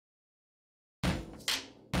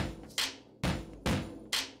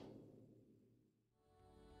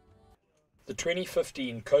The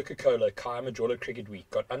 2015 Coca-Cola Khaya Majola Cricket Week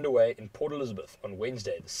got underway in Port Elizabeth on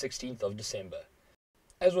Wednesday, the 16th of December.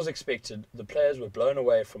 As was expected, the players were blown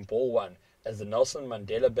away from ball one as the Nelson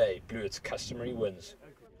Mandela Bay blew its customary wins.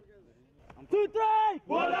 2-3,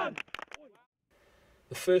 Boland!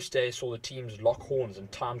 The first day saw the teams lock horns in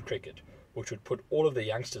timed cricket, which would put all of the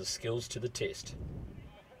youngsters' skills to the test.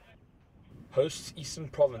 Hosts Eastern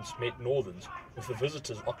Province met Northerns, with the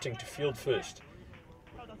visitors opting to field first.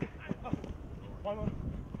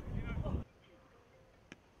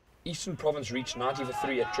 Eastern Province reached 90 for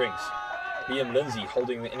 3 at drinks, Liam Lindsay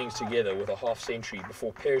holding the innings together with a half-century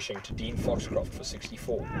before perishing to Dean Foxcroft for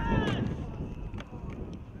 64.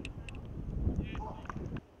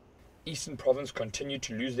 Eastern Province continued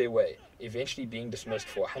to lose their way, eventually being dismissed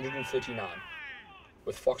for 139,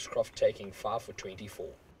 with Foxcroft taking 5 for 24.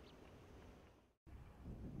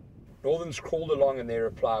 Northerns crawled along in their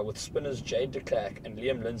reply with spinners Jade de Klerk and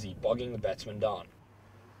Liam Lindsay bogging the batsmen down.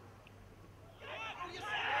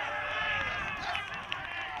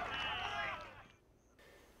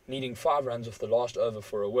 Needing 5 runs off the last over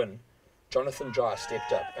for a win, Jonathan Dry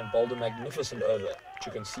stepped up and bowled a magnificent over to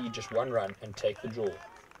concede just 1 run and take the draw.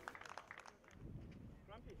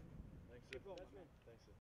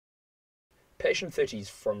 Patient 30s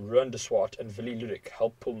from Ruan de Swart and Willie Ludik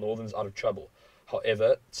helped pull Northerns out of trouble.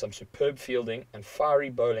 However, some superb fielding and fiery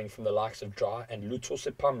bowling from the likes of Dry and Lutso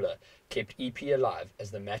Sepamla kept EP alive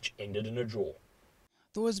as the match ended in a draw.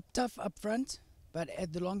 It was tough up front, but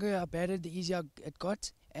the longer I batted, the easier it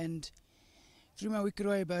got, and threw my wicket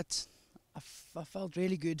away, but I felt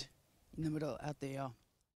really good in the middle out there. Yeah.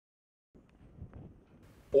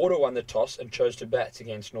 Border won the toss and chose to bat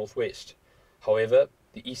against Northwest. However,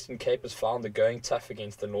 the Eastern Capers found the going tough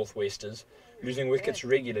against the Northwesters, losing wickets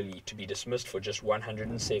regularly to be dismissed for just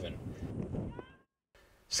 107.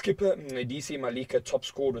 Skipper Ndisi Malika top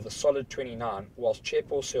scored with a solid 29, whilst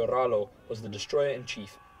Chepo Seoralo was the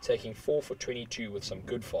destroyer-in-chief, taking 4 for 22 with some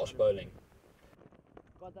good fast bowling.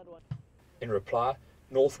 In reply,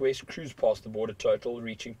 Northwest cruised past the border total,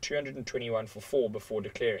 reaching 221 for 4 before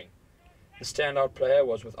declaring. The standout player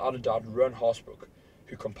was without a doubt Rowan Harsbrook,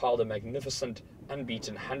 who compiled a magnificent,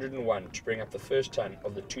 unbeaten 101 to bring up the first ton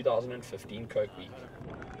of the 2015 Coke Week.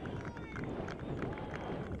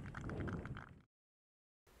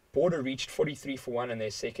 Border reached 43 for 1 in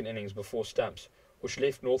their second innings before stumps, which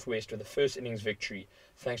left Northwest with a first innings victory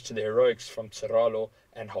thanks to the heroics from Tseralo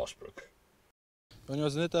and Harsbrook. Ons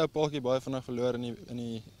was net 'n paadjie baie vinnig verloor in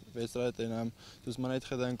die wedstryd en ons maar net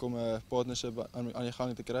gedink om 'n partnership aan die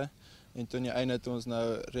gang te kry. En toe aan die einde toe ons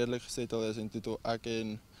nou redelik gesettel is en toe ek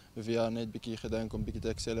en Via net bietjie gedink om bietjie te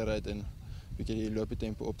accelerate en bietjie die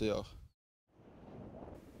looptempo op te jaag.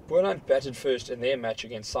 Boland batted first in their match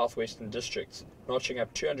against Southwestern Districts, notching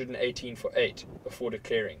up 218 for 8 before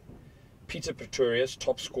declaring. Peter Pretorius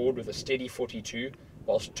top scored with a steady 42,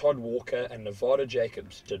 whilst Todd Walker and Nevada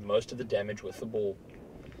Jacobs did most of the damage with the ball.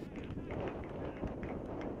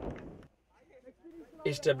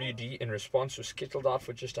 SWD in response was skittled out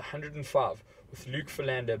for just 105, with Luke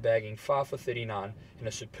Philander bagging 5 for 39 in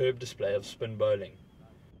a superb display of spin bowling.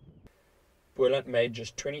 Boland made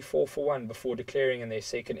just 24 for 1 before declaring in their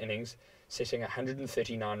second innings, setting a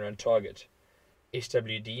 139-run target.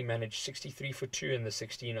 SWD managed 63 for 2 in the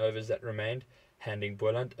 16 overs that remained, handing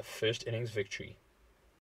Boland a first innings victory.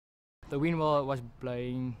 The wind was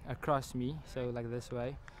blowing across me, so like this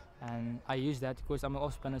way, and I used that because I'm an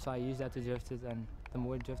off spinner, so I use that to drift it, and the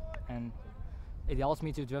more drift, and it helps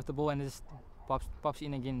me to drift the ball and it just pops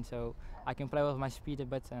in again, so I can play with my speed a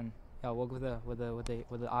bit and work with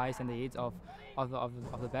the eyes and the heads of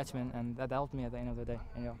the batsman, and that helped me at the end of the day.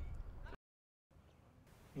 And,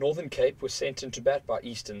 Northern Cape was sent into bat by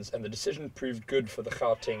Easterns, and the decision proved good for the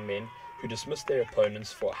Gauteng men, who dismissed their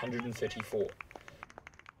opponents for 134.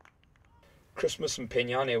 Christmas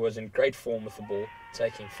Mpenyane was in great form with the ball,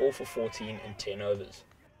 taking 4 for 14 in 10 overs.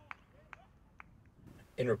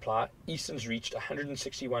 In reply, Easterns reached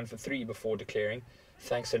 161 for 3 before declaring,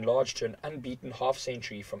 thanks in large to an unbeaten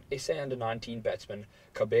half-century from SA Under-19 batsman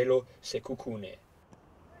Kabelo Sekukune.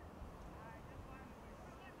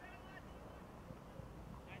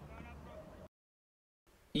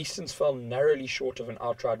 Easterns fell narrowly short of an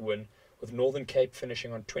outright win, with Northern Cape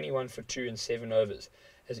finishing on 21 for 2 in 7 overs,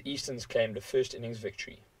 as Easterns claimed a first innings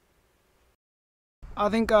victory. I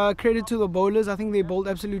think credit to the bowlers. I think they bowled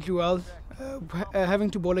absolutely well, having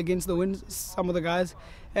to bowl against the wind, some of the guys.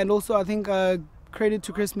 And also I think credit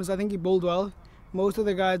to Christmas. I think he bowled well. Most of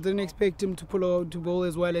the guys didn't expect him to bowl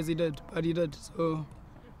as well as he did, but he did. So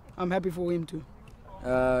I'm happy for him too.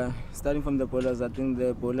 Starting from the bowlers, I think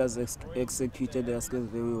the bowlers executed their skills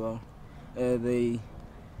very well. They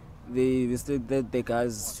we restricted the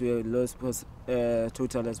guys to a lowest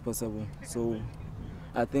total as possible. So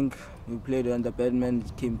I think we played and the badman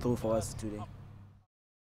came through for us today.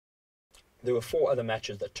 There were 4 other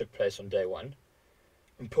matches that took place on day 1.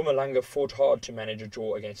 Mpumalanga fought hard to manage a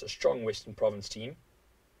draw against a strong Western Province team.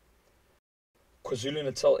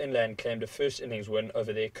 KwaZulu-Natal Inland claimed a first innings win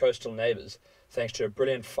over their coastal neighbours thanks to a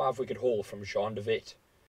brilliant 5-wicket haul from Jean de Wet.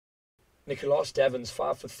 Nikolaas Davin's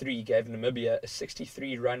 5 for 3 gave Namibia a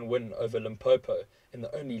 63-run win over Limpopo in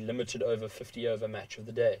the only limited over 50-over match of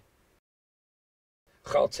the day.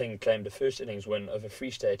 Gauteng claimed a first innings win over Free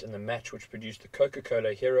State in the match which produced the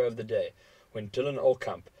Coca-Cola Hero of the Day when Dylan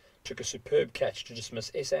Olkamp took a superb catch to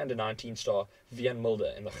dismiss SA Under-19 star Vian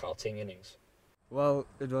Mulder in the Gauteng innings. Well,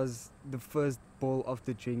 it was the first bowl of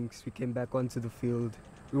the drinks. We came back onto the field.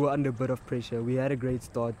 We were under a bit of pressure. We had a great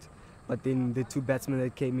start, but then the 2 batsmen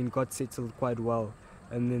that came in got settled quite well.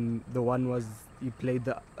 And then the one was, he played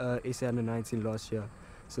the SA Under-19 last year.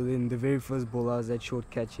 So then the very first ball I was at short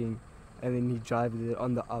catching, and then he drived it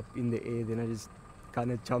on the up in the air. Then I just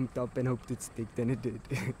kind of jumped up and hoped it stick, then it did.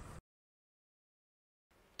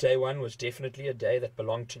 Day 1 was definitely a day that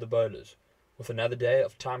belonged to the bowlers. With another day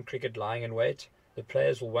of time cricket lying in wait, the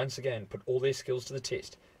players will once again put all their skills to the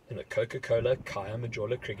test in the Coca-Cola Khaya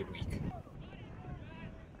Majola Cricket Week.